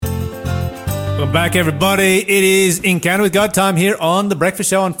Welcome back, everybody. It is Encounter with God time here on The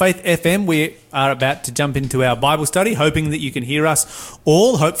Breakfast Show on Faith FM. We are about to jump into our Bible study, hoping that you can hear us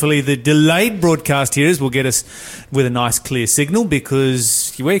all. Hopefully the delayed broadcast hearers will get us with a nice clear signal,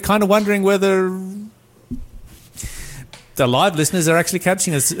 because we're kind of wondering whether the live listeners are actually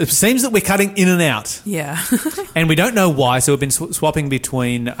catching us. It seems that we're cutting in and out. Yeah. And we don't know why, so we've been swapping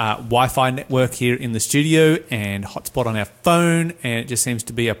between Wi-Fi network here in the studio and hotspot on our phone, and it just seems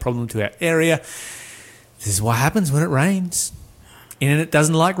to be a problem to our area. This is what happens when it rains. Internet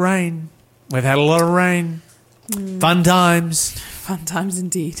doesn't like rain. We've had a lot of rain. Fun times. Fun times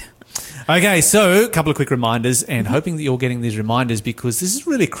indeed. Okay, so a couple of quick reminders, and hoping that you're getting these reminders, because this is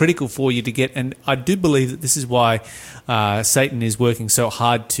really critical for you to get, and I do believe that this is why Satan is working so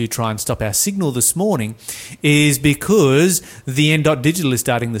hard to try and stop our signal this morning, is because the N.Digital is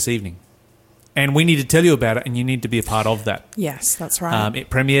starting this evening. And we need to tell you about it, and you need to be a part of that. Yes, that's right. It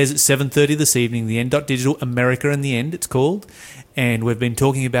premieres at 7:30 this evening, the N.Digital, America in the End, it's called. And we've been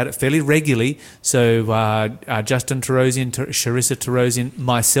talking about it fairly regularly. So Justin Tarosian, Sharissa Tarosian,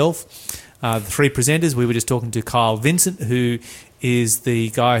 myself, the three presenters, we were just talking to Kyle Vincent, who is the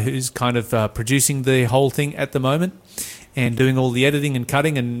guy who's kind of producing the whole thing at the moment and doing all the editing and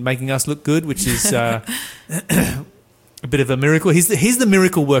cutting and making us look good, which is a bit of a miracle. He's the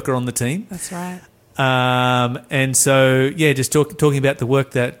miracle worker on the team. That's right. And so, yeah, just talking about the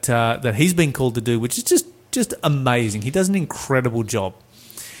work that he's been called to do, which is just amazing. He does an incredible job.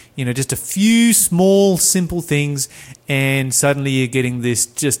 You know, just a few small, simple things, and suddenly you're getting this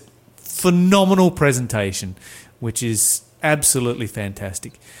just phenomenal presentation, which is absolutely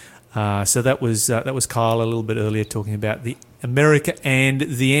fantastic. So that was Kyle a little bit earlier talking about the America and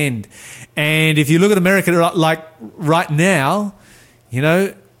the End. And if you look at America like right now, you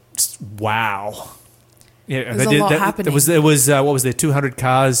know, wow. Yeah, There's a lot happening. There was what was there? 200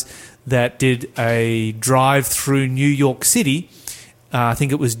 cars that did a drive through New York City. I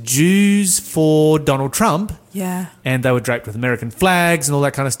think it was Jews for Donald Trump. Yeah. And they were draped with American flags and all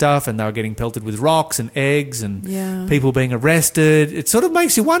that kind of stuff, and they were getting pelted with rocks and eggs and people being arrested. It sort of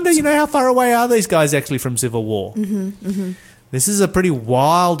makes you wonder, you know, how far away are these guys actually from civil war? Mm-hmm, mm-hmm. This is a pretty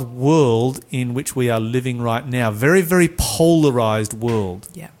wild world in which we are living right now. Very, very polarized world.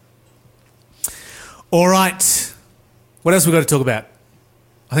 Yeah. All right. What else we got to talk about?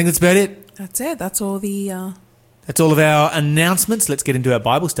 I think that's about it. That's it. That's all the... That's all of our announcements. Let's get into our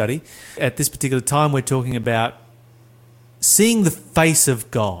Bible study. At this particular time, we're talking about seeing the face of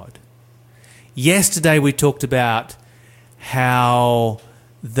God. Yesterday, we talked about how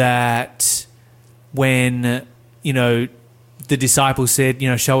that when, you know, the disciples said, you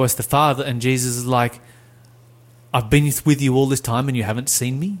know, show us the Father, and Jesus is like, I've been with you all this time and you haven't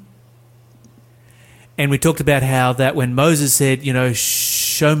seen me. And we talked about how that when Moses said, you know,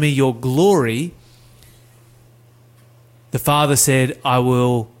 show me your glory, the Father said, I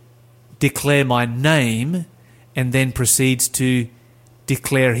will declare my name, and then proceeds to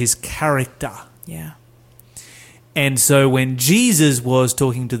declare his character. Yeah. And so when Jesus was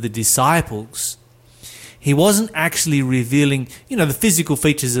talking to the disciples, he wasn't actually revealing, you know, the physical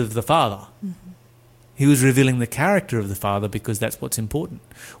features of the Father. Mm-hmm. He was revealing the character of the Father, because that's what's important.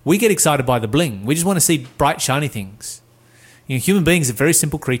 We get excited by the bling. We just want to see bright, shiny things. You know, human beings are very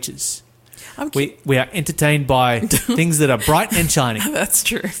simple creatures. We are entertained by things that are bright and shiny. That's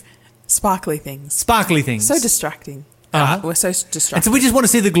true. Sparkly things. Sparkly things. So distracting. We're so distracted. And so we just want to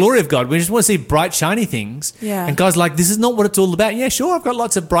see the glory of God. We just want to see bright, shiny things. Yeah. And God's like, this is not what it's all about. Yeah, sure, I've got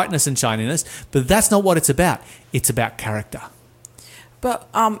lots of brightness and shininess, but that's not what it's about. It's about character. But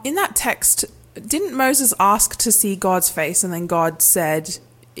in that text, didn't Moses ask to see God's face, and then God said,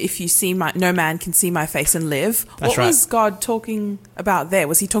 if you see no man can see my face and live? That's right. What was God talking about there?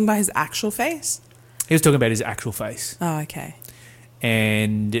 Was he talking about his actual face? He was talking about his actual face. Oh, okay.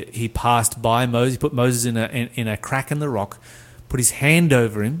 And he passed by Moses, put Moses in a crack in the rock, put his hand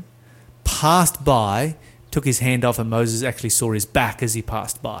over him, passed by, took his hand off, and Moses actually saw his back as he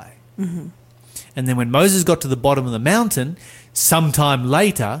passed by. Mm-hmm. And then when Moses got to the bottom of the mountain, sometime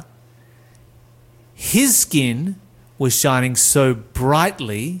later, his skin was shining so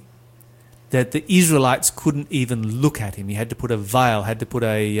brightly that the Israelites couldn't even look at him. He had to put a veil, had to put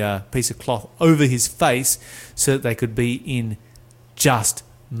a piece of cloth over his face so that they could be in just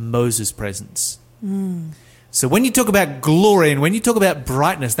Moses' presence. Mm. So when you talk about glory and when you talk about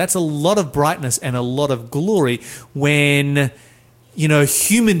brightness, that's a lot of brightness and a lot of glory when, you know,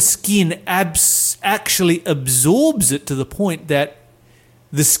 human skin actually absorbs it to the point that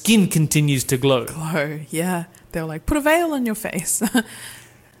the skin continues to glow. Glow, yeah. They were like, put a veil on your face.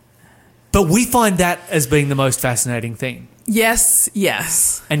 But we find that as being the most fascinating thing. Yes,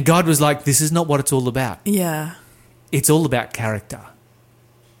 yes. And God was like, this is not what it's all about. Yeah. It's all about character.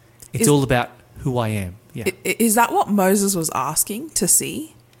 It's all about who I am. Yeah. Is that what Moses was asking to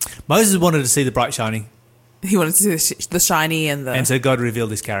see? Moses wanted to see the bright shining. He wanted to see the shiny and the... And so God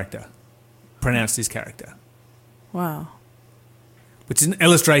revealed his character, pronounced his character, Wow. which is an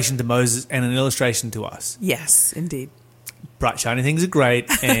illustration to Moses and an illustration to us. Yes, indeed. Bright shiny things are great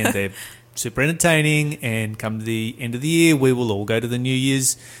and they're super entertaining, and come to the end of the year we will all go to the New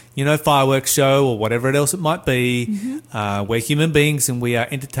Year's, fireworks show or whatever else it might be. Mm-hmm. We're human beings and we are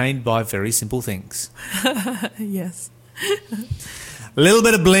entertained by very simple things. Yes. A little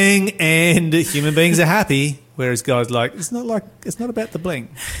bit of bling and human beings are happy, whereas God's like, it's not about the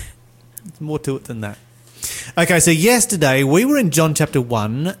bling. There's more to it than that. Okay, so yesterday we were in John chapter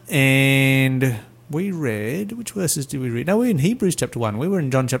 1 and we read, which verses did we read? No, we were in Hebrews chapter 1. We were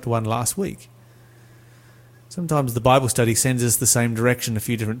in John chapter 1 last week. Sometimes the Bible study sends us the same direction a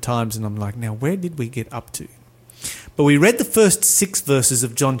few different times and I'm like, now where did we get up to? But we read the first 6 verses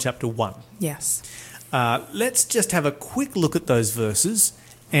of John chapter 1. Yes. Let's just have a quick look at those verses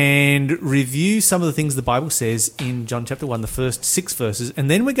and review some of the things the Bible says in John chapter 1, the first 6 verses.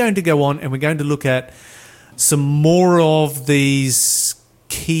 And then we're going to go on and we're going to look at some more of these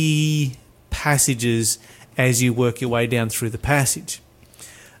key passages as you work your way down through the passage.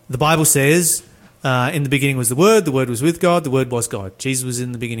 The Bible says, in the beginning was the Word was with God, the Word was God. Jesus was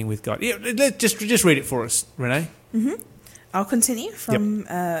in the beginning with God. Yeah, just read it for us, Renee. Mm-hmm. I'll continue from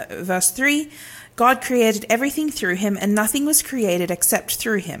verse 3. God created everything through him, and nothing was created except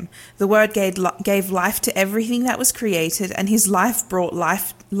through him. The Word gave life to everything that was created, and his life brought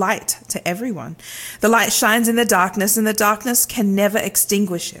light to everyone. The light shines in the darkness, and the darkness can never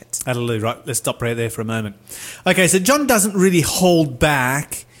extinguish it. Hallelujah. Right, let's stop right there for a moment. Okay, so John doesn't really hold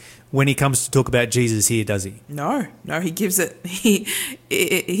back when he comes to talk about Jesus here, does he? No, he gives it. He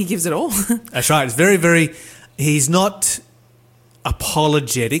gives it all. That's right. It's very, very. He's not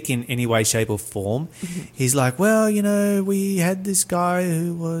apologetic in any way, shape, or form. Mm-hmm. He's like, well, we had this guy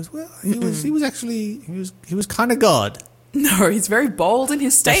who was, he was kind of God. No, he's very bold in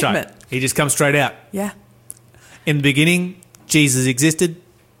his statement. That's right. He just comes straight out. Yeah. In the beginning, Jesus existed.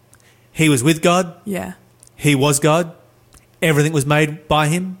 He was with God. Yeah. He was God. Everything was made by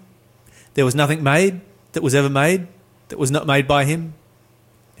him. There was nothing made that was ever made that was not made by him.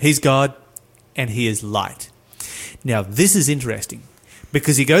 He's God and he is light. Now, this is interesting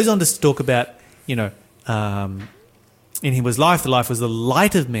because he goes on to talk about, in him was life, the life was the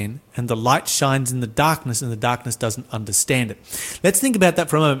light of men, and the light shines in the darkness, and the darkness doesn't understand it. Let's think about that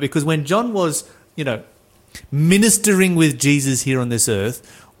for a moment, because when John was, ministering with Jesus here on this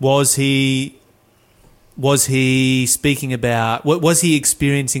earth, was he speaking about, was he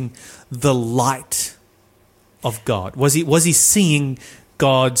experiencing the light of God? Was he seeing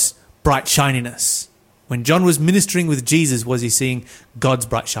God's bright shininess? When John was ministering with Jesus, was he seeing God's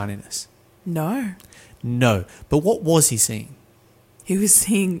bright shininess? No. But what was he seeing? He was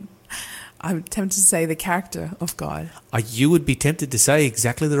seeing, I'm tempted to say, the character of God. You would be tempted to say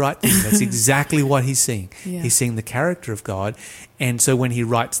exactly the right thing. That's exactly what he's seeing. Yeah. He's seeing the character of God. And so when he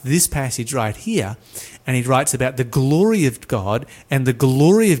writes this passage right here, and he writes about the glory of God and the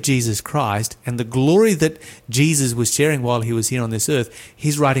glory of Jesus Christ and the glory that Jesus was sharing while he was here on this earth,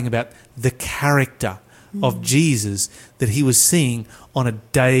 he's writing about the character of Jesus that he was seeing on a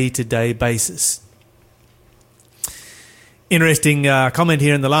day-to-day basis. Interesting comment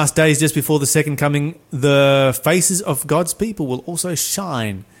here. In the last days, just before the second coming, the faces of God's people will also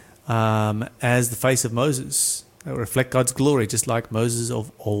shine as the face of Moses. They will reflect God's glory, just like Moses of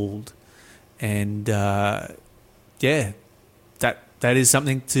old. And that is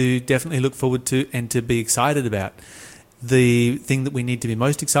something to definitely look forward to and to be excited about. The thing that we need to be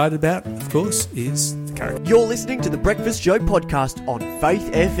most excited about, of course, is the character. You're listening to the Breakfast Show podcast on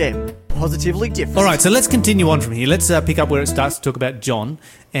Faith FM. Positively different. All right, so let's continue on from here. Let's pick up where it starts to talk about John,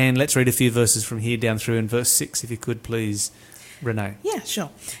 and let's read a few verses from here down through in verse 6, if you could, please, Renee. Yeah, sure.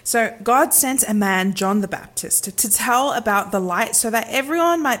 So God sent a man, John the Baptist, to tell about the light so that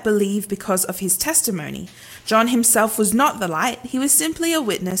everyone might believe because of his testimony. John himself was not the light. He was simply a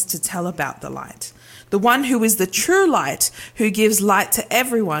witness to tell about the light. The one who is the true light, who gives light to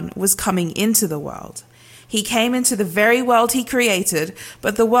everyone, was coming into the world. He came into the very world he created,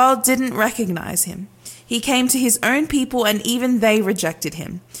 but the world didn't recognize him. He came to his own people, and even they rejected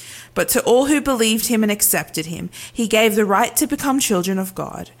him. But to all who believed him and accepted him, he gave the right to become children of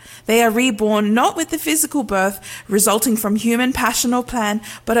God. They are reborn not with the physical birth resulting from human passion or plan,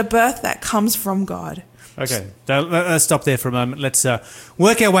 but a birth that comes from God. Okay, let's stop there for a moment. Let's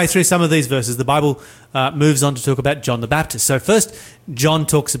work our way through some of these verses. The Bible moves on to talk about John the Baptist. So first, John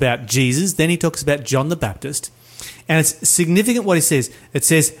talks about Jesus, then he talks about John the Baptist. And it's significant what he says. It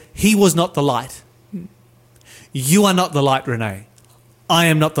says, he was not the light. You are not the light, Renee. I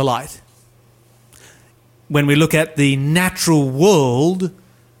am not the light. When we look at the natural world,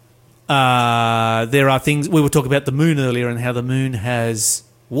 there are things, we were talking about the moon earlier and how the moon has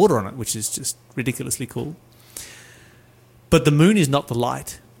water on it, which is just ridiculously cool. But the moon is not the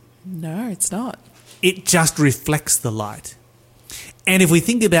light. No, it's not. It just reflects the light. And if we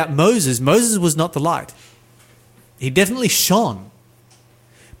think about Moses, Moses was not the light. He definitely shone,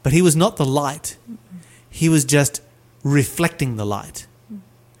 but he was not the light. He was just reflecting the light.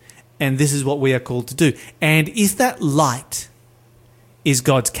 And this is what we are called to do. And if that light is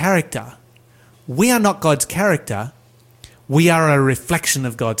God's character, we are not God's character. We are a reflection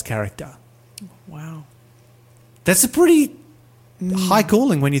of God's character. Wow. That's a pretty high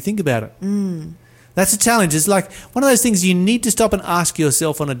calling when you think about it. That's a challenge. It's like one of those things you need to stop and ask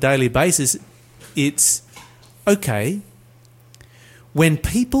yourself on a daily basis. It's, okay, when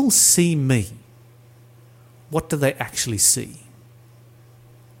people see me, what do they actually see?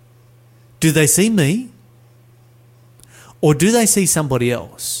 Do they see me? Or do they see somebody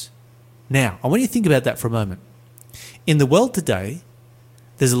else? Now, I want you to think about that for a moment. In the world today,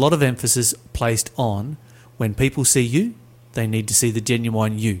 there's a lot of emphasis placed on when people see you, they need to see the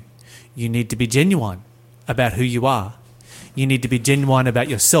genuine you. You need to be genuine about who you are. You need to be genuine about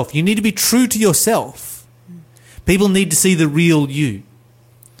yourself. You need to be true to yourself. People need to see the real you.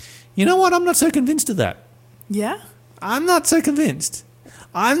 You know what? I'm not so convinced of that. Yeah? I'm not so convinced.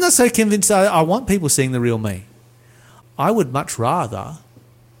 I'm not so convinced I want people seeing the real me. I would much rather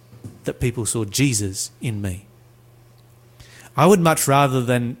that people saw Jesus in me. I would much rather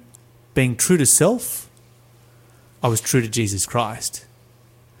than being true to self, I was true to Jesus Christ.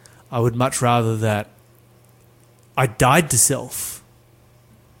 I would much rather that I died to self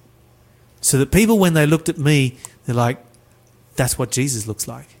so that people, when they looked at me, they're like, that's what Jesus looks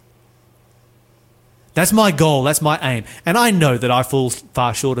like. That's my goal. That's my aim. And I know that I fall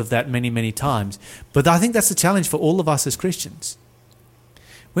far short of that many, many times. But I think that's the challenge for all of us as Christians.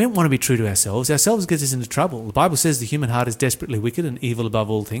 We don't want to be true to ourselves. Ourselves gets us into trouble. The Bible says the human heart is desperately wicked and evil above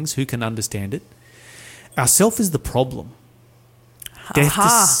all things. Who can understand it? Ourself is the problem.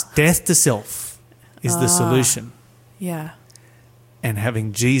 Death to self is the solution. Yeah. And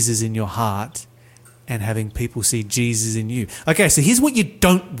having Jesus in your heart and having people see Jesus in you. Okay, so here's what you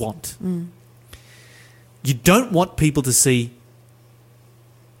don't want. You don't want people to see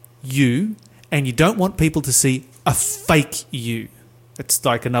you, and you don't want people to see a fake you. It's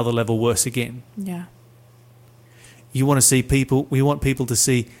like another level worse again. Yeah. We want people to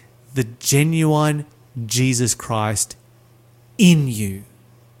see the genuine Jesus Christ in you.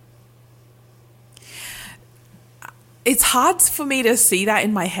 It's hard for me to see that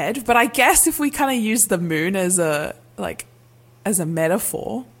in my head, but I guess if we kind of use the moon as a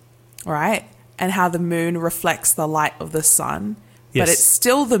metaphor, right? And how the moon reflects the light of the sun. Yes. But it's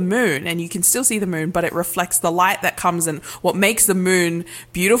still the moon, and you can still see the moon, but it reflects the light that comes, and what makes the moon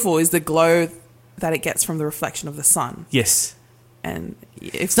beautiful is the glow that it gets from the reflection of the sun. Yes. And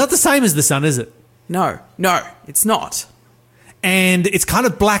it's not the same as the sun, is it? No, it's not. And it's kind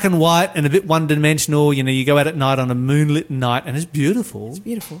of black and white and a bit one-dimensional. You know, you go out at night on a moonlit night, and it's beautiful. It's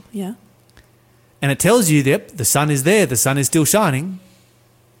beautiful, yeah. And it tells you, yep, the sun is there, the sun is still shining.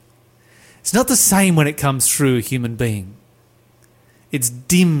 It's not the same when it comes through a human being. It's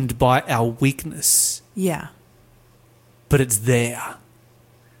dimmed by our weakness. Yeah. But it's there.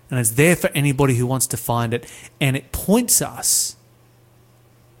 And it's there for anybody who wants to find it. And it points us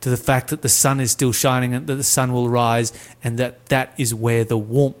to the fact that the sun is still shining and that the sun will rise, and that is where the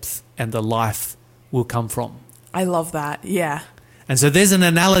warmth and the life will come from. I love that, yeah. And so there's an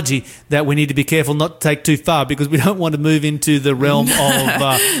analogy that we need to be careful not to take too far, because we don't want to move into the realm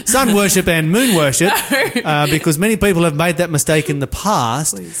of sun worship and moon worship, because many people have made that mistake in the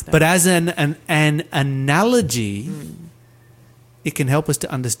past. But as an analogy, it can help us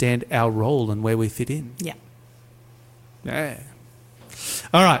to understand our role and where we fit in. Yeah.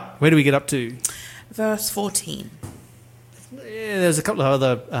 All right, where do we get up to? Verse 14. Yeah, there's a couple of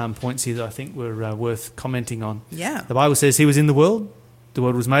other points here that I think were worth commenting on. Yeah. The Bible says he was in the world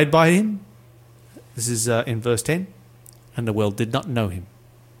was made by him. This is in verse 10. And the world did not know him.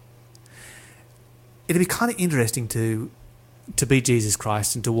 It'd be kind of interesting to be Jesus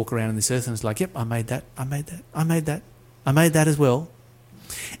Christ and to walk around on this earth and it's like, yep, I made that as well.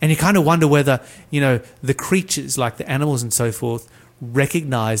 And you kind of wonder whether, the creatures like the animals and so forth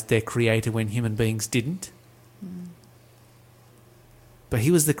recognized their creator when human beings didn't. But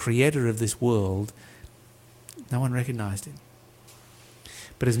he was the creator of this world. No one recognized him.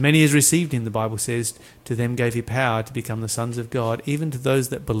 But as many as received him, the Bible says, to them gave he power to become the sons of God, even to those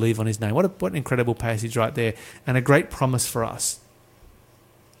that believe on his name. What an incredible passage right there, and a great promise for us.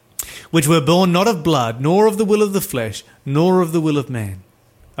 Which were born not of blood, nor of the will of the flesh, nor of the will of man.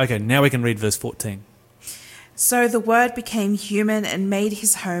 Okay, now we can read verse 14. So the Word became human and made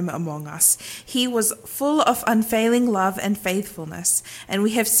his home among us. He was full of unfailing love and faithfulness, and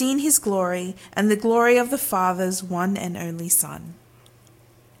we have seen his glory and the glory of the Father's one and only Son.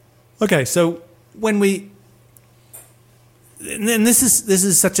 Okay, so when we... And this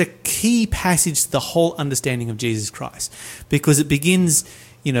is such a key passage to the whole understanding of Jesus Christ, because it begins,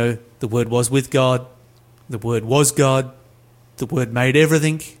 the Word was with God, the Word was God, the Word made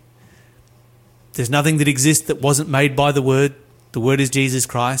everything. There's nothing that exists that wasn't made by the Word. The Word is Jesus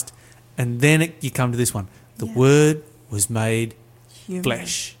Christ. And then you come to this one. The Word was made Human.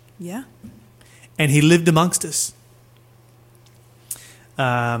 flesh. Yeah. And he lived amongst us.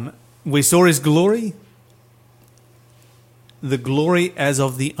 We saw his glory, the glory as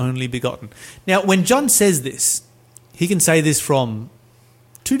of the only begotten. Now, when John says this, he can say this from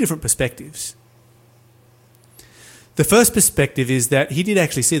two different perspectives. The first perspective is that he did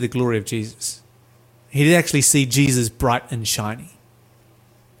actually see the glory of Jesus. He did actually see Jesus bright and shiny.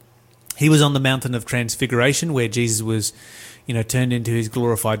 He was on the mountain of transfiguration where Jesus was, turned into his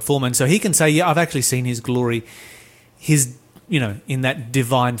glorified form. And so he can say, yeah, I've actually seen his glory, in that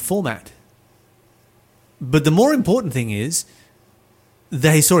divine format. But the more important thing is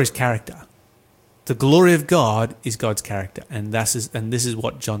that he saw his character. The glory of God is God's character. And this is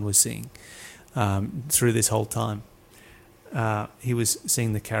what John was seeing through this whole time. He was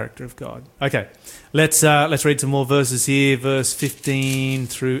seeing the character of God. Okay, let's read some more verses here, verse 15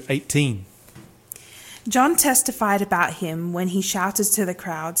 through 18. John testified about him when he shouted to the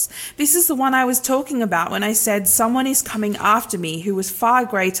crowds, "This is the one I was talking about when I said, 'Someone is coming after me who was far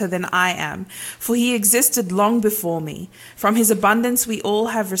greater than I am, for he existed long before me.' From his abundance we all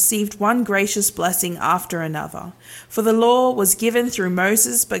have received one gracious blessing after another. For the law was given through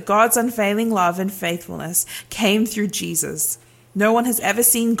Moses, but God's unfailing love and faithfulness came through Jesus. No one has ever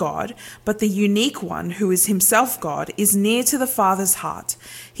seen God, but the unique one, who is himself God, is near to the Father's heart.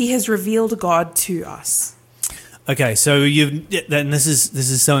 He has revealed God to us." Okay, so this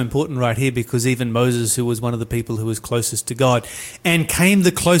is so important right here, because even Moses, who was one of the people who was closest to God and came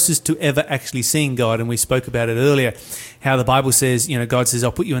the closest to ever actually seeing God, and we spoke about it earlier, how the Bible says, God says,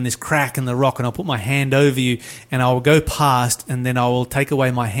 "I'll put you in this crack in the rock and I'll put my hand over you and I will go past and then I will take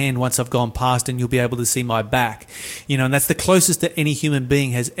away my hand once I've gone past and you'll be able to see my back." And that's the closest that any human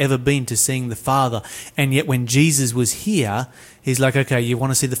being has ever been to seeing the Father. And yet when Jesus was here, he's like, okay, you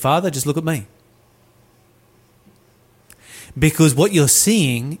want to see the Father? Just look at me. Because what you're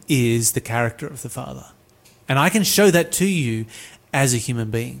seeing is the character of the Father. And I can show that to you as a human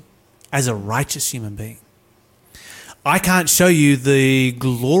being, as a righteous human being. I can't show you the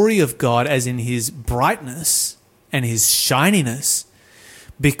glory of God as in his brightness and his shininess,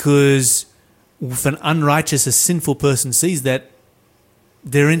 because if an unrighteous, a sinful person sees that,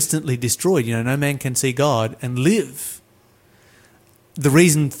 they're instantly destroyed. No man can see God and live. The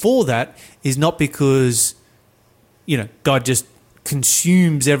reason for that is not because God just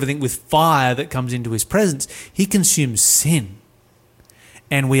consumes everything with fire that comes into his presence. He consumes sin.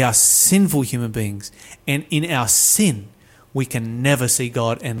 And we are sinful human beings. And in our sin, we can never see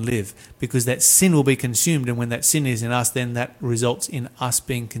God and live, because that sin will be consumed. And when that sin is in us, then that results in us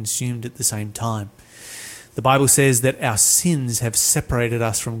being consumed at the same time. The Bible says that our sins have separated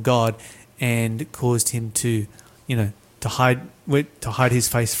us from God and caused him to hide his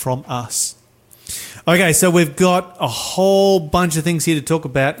face from us. Okay, so we've got a whole bunch of things here to talk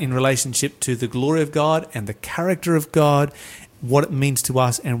about in relationship to the glory of God and the character of God, what it means to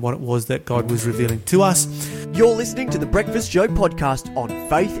us and what it was that God was revealing to us. You're listening to the Breakfast Show podcast on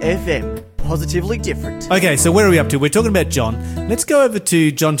Faith FM. Positively different. Okay, so where are we up to? We're talking about John. Let's go over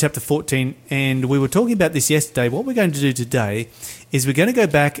to John chapter 14, and we were talking about this yesterday. What we're going to do today is we're going to go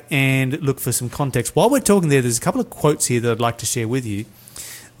back and look for some context. While we're talking there's a couple of quotes here that I'd like to share with you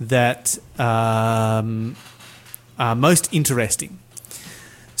that are most interesting.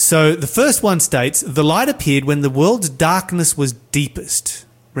 So the first one states, "The light appeared when the world's darkness was deepest."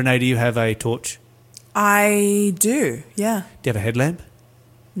 Renee, do you have a torch? I do, yeah. Do you have a headlamp?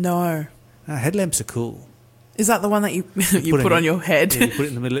 No. Headlamps are cool. Is that the one that you put on your head? Yeah, you put it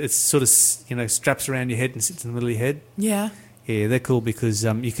in the middle. It's sort of, straps around your head and sits in the middle of your head. Yeah. Yeah, they're cool because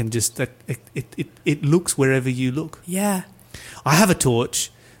you can just, it looks wherever you look. Yeah. I have a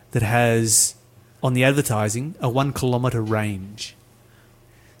torch that has, on the advertising, a 1 kilometre range.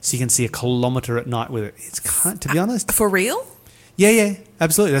 So you can see a kilometre at night with it. It's kind, to be honest. For real? Yeah,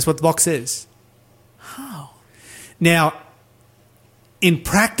 absolutely. That's what the box says. Oh. Now, in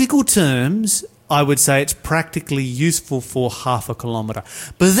practical terms, I would say it's practically useful for half a kilometre.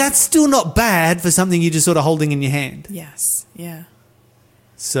 But that's still not bad for something you're just sort of holding in your hand. Yes. Yeah.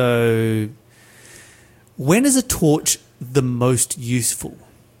 So, when is a torch the most useful?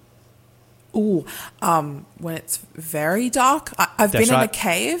 Ooh, when it's very dark. I've That's been in a right.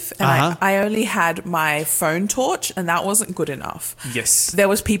 cave and Uh-huh. I only had my phone torch and that wasn't good enough. Yes. There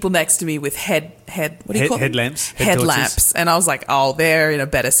was people next to me with what do you call them? Headlamps. Headlamps. And I was like, oh, they're in a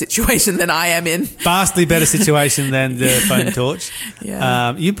better situation than I am in. Vastly better situation than the phone torch.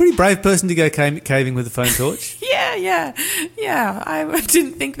 Yeah. You're a pretty brave person to go caving with a phone torch. Yeah. I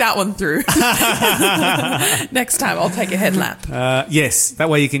didn't think that one through. Next time I'll take a headlamp. Yes, that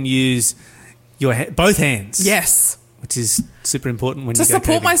way you can use your both hands. Yes. Which is super important when To you go support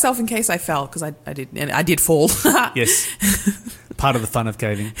caving. myself in case I fell, because I did fall. Yes. Part of the fun of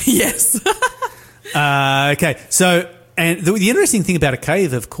caving. Yes. Okay, so, and the interesting thing about a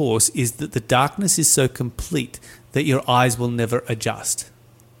cave, of course, is that the darkness is so complete that your eyes will never adjust.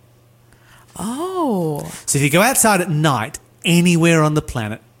 Oh. So if you go outside at night, anywhere on the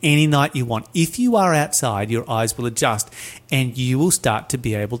planet, any night you want, if you are outside, your eyes will adjust and you will start to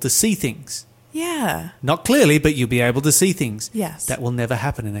be able to see things. Yeah. Not clearly, but you'll be able to see things. Yes. That will never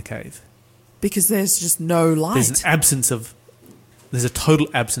happen in a cave. Because there's just no light. There's a total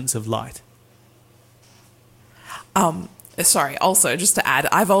absence of light. Sorry, also, just to add,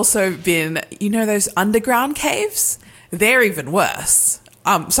 I've also been, those underground caves? They're even worse.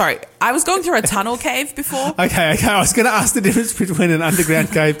 Sorry, I was going through a tunnel cave before. Okay. I was going to ask the difference between an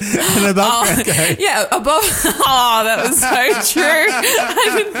underground cave and an above ground cave. Yeah, above. Oh, that was so true.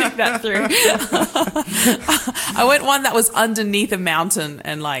 I didn't think that through. I went one that was underneath a mountain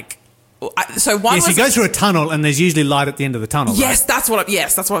and so one Yes, was. you go through a tunnel and there's usually light at the end of the tunnel. Yes, right? that's what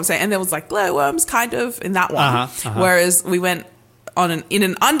I'm saying. And there was glowworms kind of in that one. Whereas we went in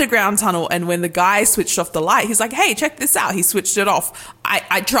an underground tunnel, and when the guy switched off the light, he's like, "Hey, check this out." He switched it off.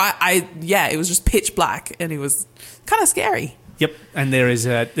 It was just pitch black, and it was kind of scary. Yep, and there is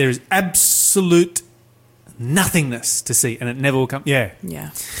absolute nothingness to see, and it never will come. Yeah,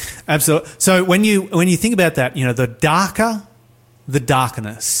 absolutely. So when you think about that, the darker the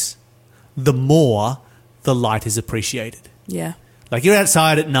darkness, the more the light is appreciated. Yeah. Like you're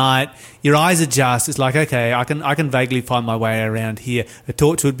outside at night, your eyes adjust. It's like, okay, I can vaguely find my way around here. A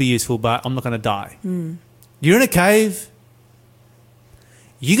torch would be useful, but I'm not going to die. You're in a cave,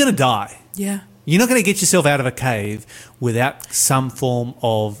 you're going to die. Yeah. You're not going to get yourself out of a cave without some form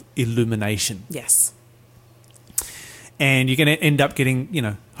of illumination. Yes. And you're going to end up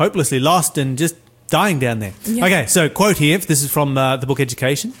getting, hopelessly lost and just dying down there. Yeah. Okay, so quote here. This is from the book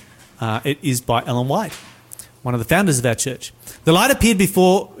Education. It is by Ellen White, one of the founders of our church. The light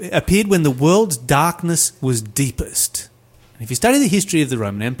appeared when the world's darkness was deepest. And if you study the history of the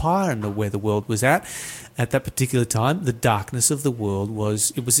Roman Empire and where the world was at that particular time, the darkness of the world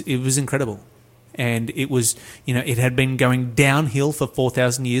was incredible. And it was, it had been going downhill for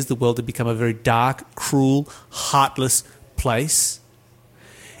 4,000 years. The world had become a very dark, cruel, heartless place.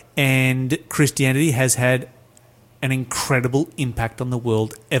 And Christianity has had an incredible impact on the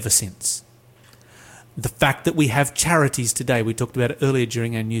world ever since. The fact that we have charities today, we talked about it earlier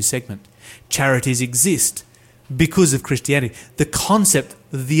during our news segment. Charities exist because of Christianity. The concept,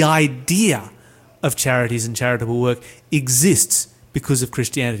 the idea of charities and charitable work exists because of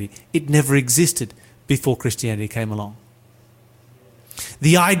Christianity. It never existed before Christianity came along.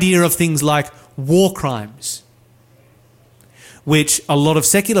 The idea of things like war crimes, which a lot of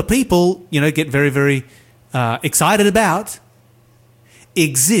secular people, get very, very excited about,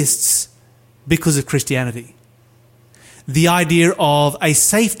 exists because of Christianity. The idea of a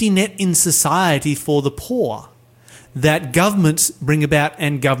safety net in society for the poor that governments bring about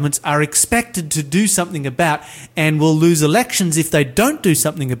and governments are expected to do something about and will lose elections if they don't do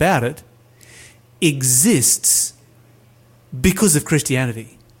something about it, exists because of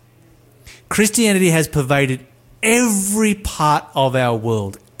Christianity. Christianity has pervaded every part of our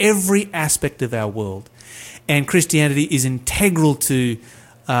world, every aspect of our world. And Christianity is integral to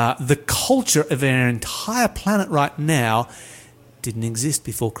the culture of our entire planet right now. Didn't exist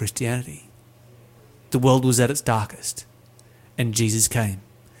before Christianity. The world was at its darkest, and Jesus came,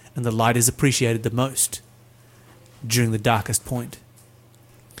 and the light is appreciated the most during the darkest point.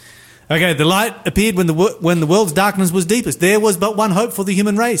 Okay, the light appeared when the world's darkness was deepest. There was but one hope for the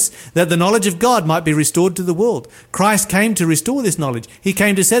human race, that the knowledge of God might be restored to the world. Christ came to restore this knowledge. He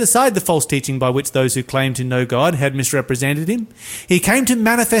came to set aside the false teaching by which those who claimed to know God had misrepresented him. He came to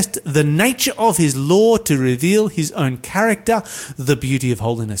manifest the nature of his law, to reveal his own character, the beauty of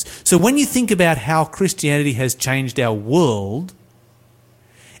holiness. So when you think about how Christianity has changed our world,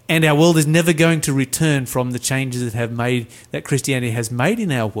 and our world is never going to return from the changes that Christianity has made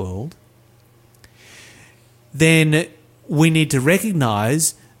in our world, then we need to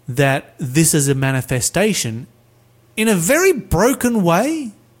recognize that this is a manifestation in a very broken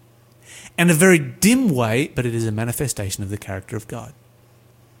way and a very dim way, but it is a manifestation of the character of God.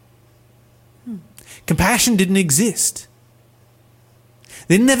 Compassion didn't exist.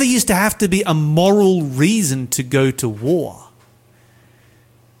 There never used to have to be a moral reason to go to war.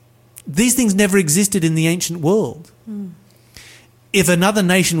 These things never existed in the ancient world. If another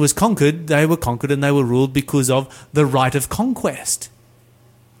nation was conquered, they were conquered and they were ruled because of the right of conquest.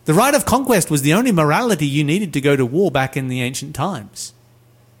 The right of conquest was the only morality you needed to go to war back in the ancient times.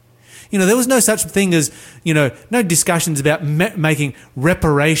 There was no such thing as, no discussions about making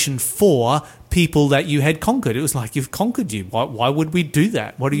reparation for people that you had conquered. It was like, you've conquered you. Why would we do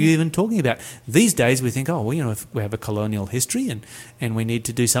that? What are you even talking about? These days we think, if we have a colonial history and we need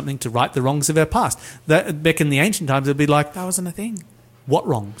to do something to right the wrongs of our past. Back in the ancient times, it'd be like... That wasn't a thing. What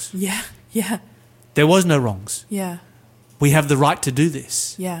wrongs? Yeah. There was no wrongs. Yeah. We have the right to do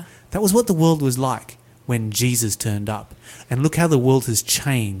this. Yeah. That was what the world was like when Jesus turned up. And look how the world has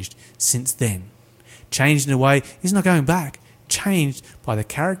changed since then. Changed in a way, it's not going back. Changed by the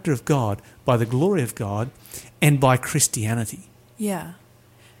character of God, by the glory of God, and by Christianity. Yeah.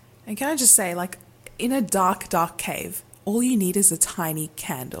 And can I just say, in a dark, dark cave, all you need is a tiny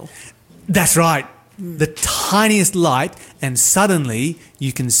candle. That's right. The tiniest light, and suddenly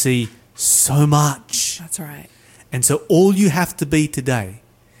you can see so much. That's right. And so all you have to be today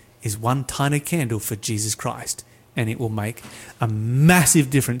is one tiny candle for Jesus Christ, and it will make a massive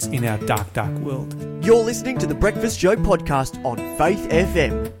difference in our dark, dark world. You're listening to the Breakfast Show podcast on Faith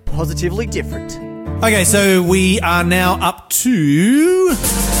FM. Positively different. Okay, so we are now up to...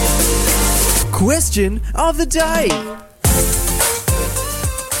 Question of the day.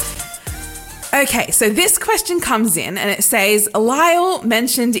 Okay, so this question comes in and it says, Lyle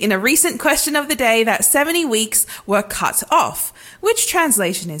mentioned in a recent question of the day that 70 weeks were cut off. Which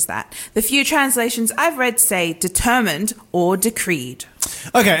translation is that? The few translations I've read say determined or decreed.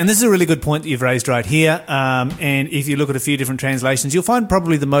 Okay, and this is a really good point that you've raised right here. And if you look at a few different translations, you'll find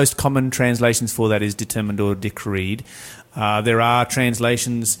probably the most common translations for that is determined or decreed. There are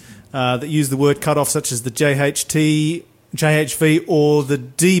translations that use the word cut off, such as the JHV or the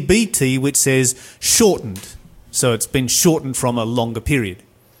DBT, which says shortened. So it's been shortened from a longer period.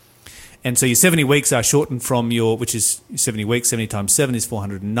 And so your 70 weeks are shortened from which is 70 weeks, 70 times 7 is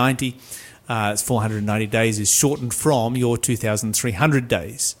 490. It's 490 days is shortened from your 2,300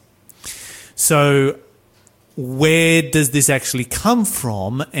 days. So where does this actually come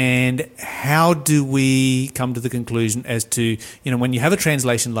from, and how do we come to the conclusion as to, when you have a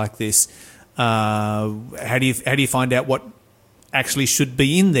translation like this, how do you find out what actually should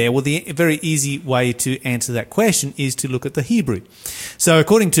be in there? Well, the very easy way to answer that question is to look at the Hebrew. So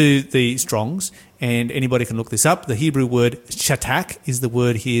according to the Strongs, and anybody can look this up, the Hebrew word shatak is the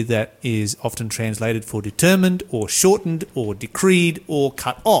word here that is often translated for determined or shortened or decreed or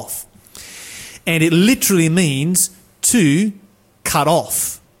cut off. And it literally means to cut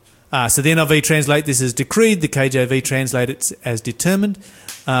off. So the NIV translate this as decreed, the KJV translate it as determined.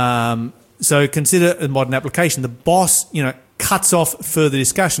 So consider a modern application. The boss, cuts off further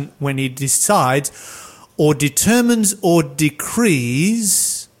discussion when he decides or determines or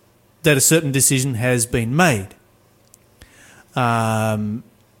decrees that a certain decision has been made. Look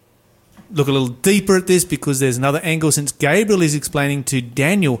a little deeper at this, because there's another angle. Since Gabriel is explaining to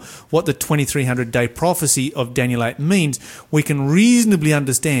Daniel what the 2300-day prophecy of Daniel 8 means, we can reasonably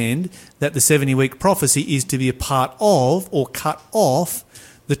understand that the 70-week prophecy is to be a part of or cut off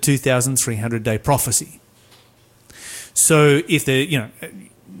the 2,300-day prophecy. So if they're,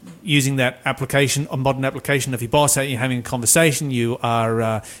 using that application, a modern application of your boss, you're having a conversation, you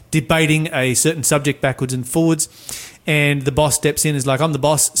are debating a certain subject backwards and forwards, and the boss steps in and is like, I'm the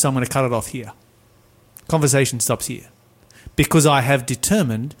boss, so I'm going to cut it off here. Conversation stops here. Because I have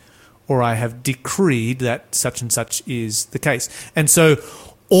determined or I have decreed that such and such is the case. And so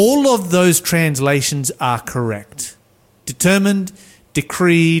all of those translations are correct. Determined,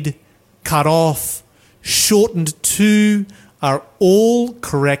 decreed, cut off, shortened to are all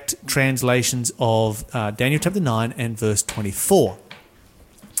correct translations of Daniel chapter 9 and verse 24.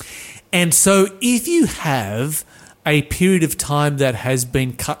 And so if you have a period of time that has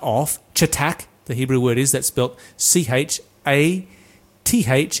been cut off, chatak, the Hebrew word is, that's spelt C-H-A-T-H-A-K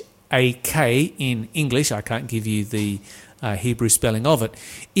in English. I can't give you the Hebrew spelling of it.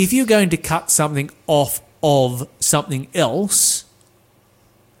 If you're going to cut something off of something else,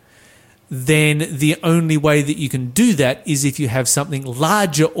 then the only way that you can do that is if you have something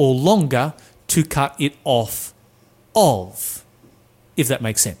larger or longer to cut it off of, if that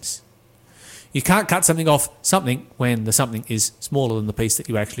makes sense. You can't cut something off something when the something is smaller than the piece that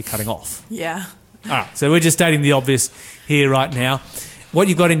you're actually cutting off. Yeah. All right, so we're just stating the obvious here right now. What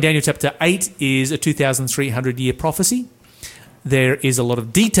you've got in Daniel chapter 8 is a 2,300-year prophecy. There is a lot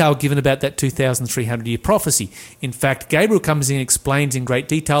of detail given about that 2,300-year prophecy. In fact, Gabriel comes in and explains in great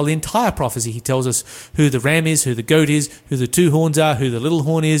detail the entire prophecy. He tells us who the ram is, who the goat is, who the two horns are, who the little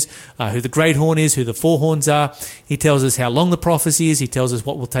horn is, who the great horn is, who the four horns are. He tells us how long the prophecy is. He tells us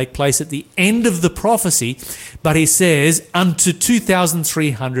what will take place at the end of the prophecy. But he says, unto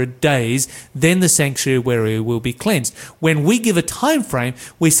 2,300 days, then the sanctuary will be cleansed. When we give a time frame,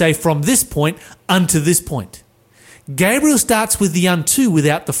 we say from this point unto this point. Gabriel starts with the unto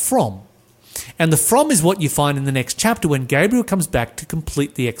without the from. And the from is what you find in the next chapter when Gabriel comes back to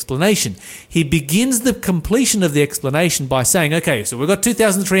complete the explanation. He begins the completion of the explanation by saying, okay, so we've got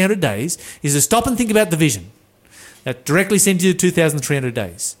 2,300 days. He says, stop and think about the vision. That directly sends you to 2,300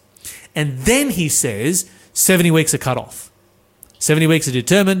 days. And then he says, 70 weeks are cut off. 70 weeks are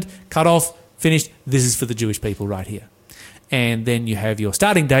determined, cut off, finished. This is for the Jewish people right here. And then you have your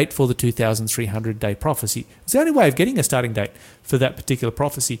starting date for the 2,300-day prophecy. It's the only way of getting a starting date for that particular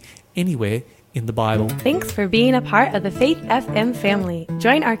prophecy anywhere in the Bible. Thanks for being a part of the Faith FM family.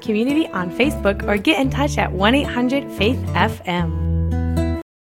 Join our community on Facebook or get in touch at 1-800-FAITH-FM.